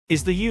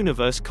Is the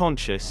universe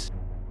conscious?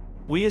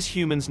 We as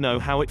humans know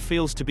how it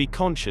feels to be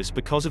conscious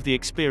because of the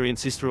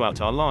experiences throughout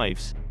our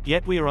lives,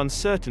 yet we are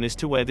uncertain as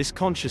to where this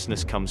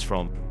consciousness comes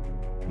from.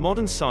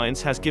 Modern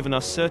science has given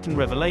us certain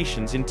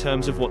revelations in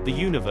terms of what the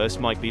universe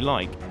might be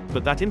like,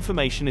 but that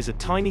information is a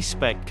tiny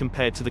speck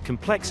compared to the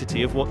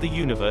complexity of what the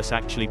universe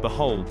actually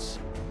beholds.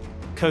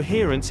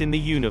 Coherence in the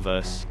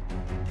universe.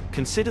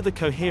 Consider the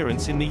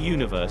coherence in the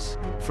universe.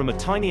 From a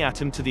tiny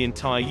atom to the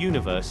entire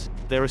universe,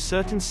 there are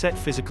certain set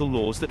physical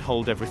laws that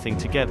hold everything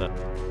together.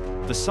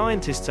 The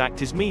scientists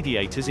act as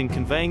mediators in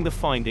conveying the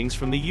findings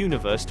from the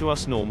universe to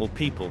us normal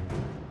people.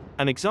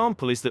 An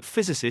example is that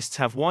physicists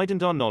have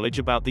widened our knowledge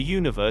about the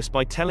universe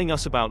by telling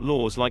us about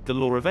laws like the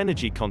law of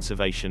energy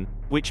conservation,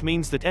 which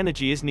means that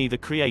energy is neither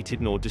created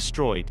nor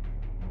destroyed.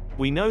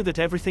 We know that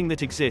everything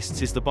that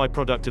exists is the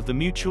byproduct of the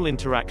mutual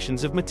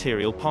interactions of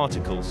material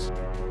particles.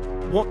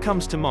 What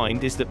comes to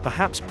mind is that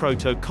perhaps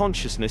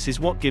proto-consciousness is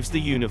what gives the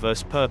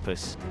universe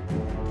purpose.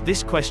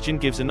 This question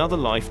gives another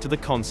life to the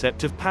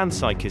concept of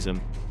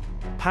panpsychism.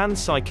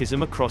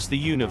 Panpsychism across the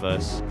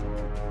universe.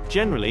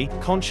 Generally,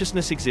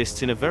 consciousness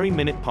exists in a very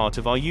minute part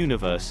of our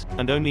universe,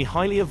 and only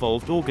highly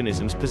evolved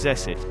organisms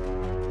possess it.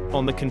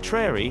 On the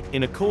contrary,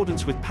 in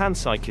accordance with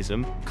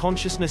panpsychism,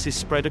 consciousness is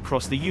spread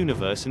across the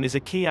universe and is a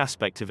key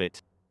aspect of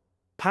it.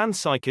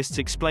 Panpsychists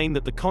explain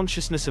that the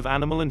consciousness of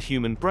animal and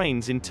human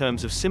brains in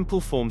terms of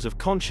simple forms of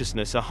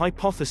consciousness are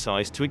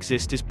hypothesized to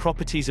exist as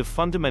properties of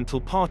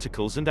fundamental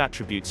particles and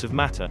attributes of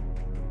matter.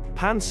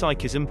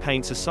 Panpsychism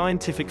paints a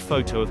scientific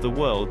photo of the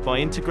world by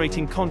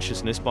integrating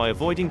consciousness by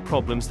avoiding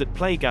problems that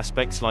plague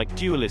aspects like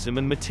dualism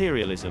and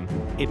materialism.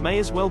 It may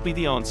as well be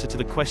the answer to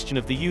the question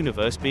of the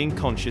universe being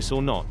conscious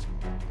or not.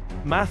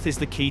 Math is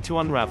the key to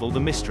unravel the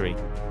mystery.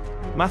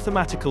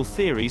 Mathematical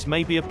theories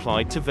may be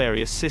applied to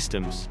various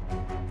systems.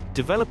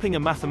 Developing a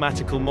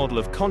mathematical model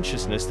of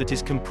consciousness that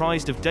is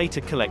comprised of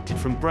data collected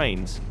from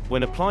brains,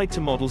 when applied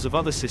to models of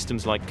other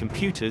systems like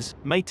computers,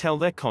 may tell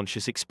their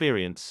conscious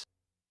experience.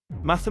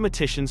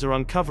 Mathematicians are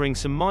uncovering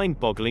some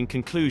mind-boggling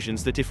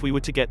conclusions that if we were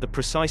to get the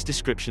precise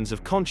descriptions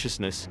of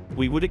consciousness,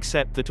 we would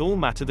accept that all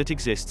matter that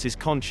exists is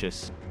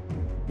conscious.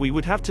 We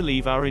would have to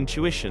leave our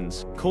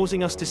intuitions,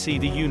 causing us to see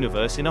the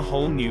universe in a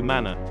whole new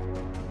manner.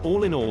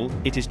 All in all,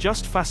 it is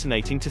just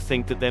fascinating to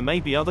think that there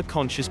may be other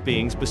conscious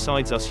beings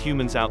besides us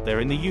humans out there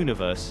in the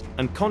universe,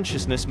 and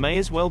consciousness may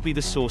as well be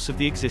the source of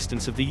the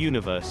existence of the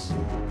universe.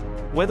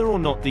 Whether or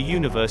not the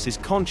universe is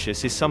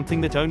conscious is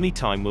something that only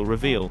time will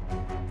reveal.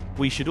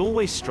 We should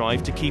always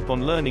strive to keep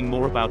on learning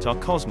more about our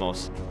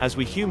cosmos, as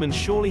we humans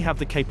surely have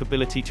the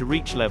capability to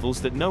reach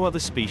levels that no other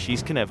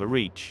species can ever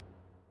reach.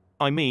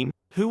 I mean,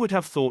 who would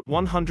have thought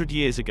 100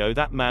 years ago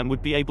that man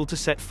would be able to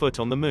set foot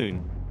on the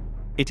moon?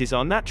 It is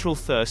our natural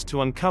thirst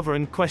to uncover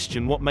and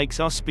question what makes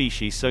our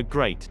species so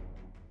great.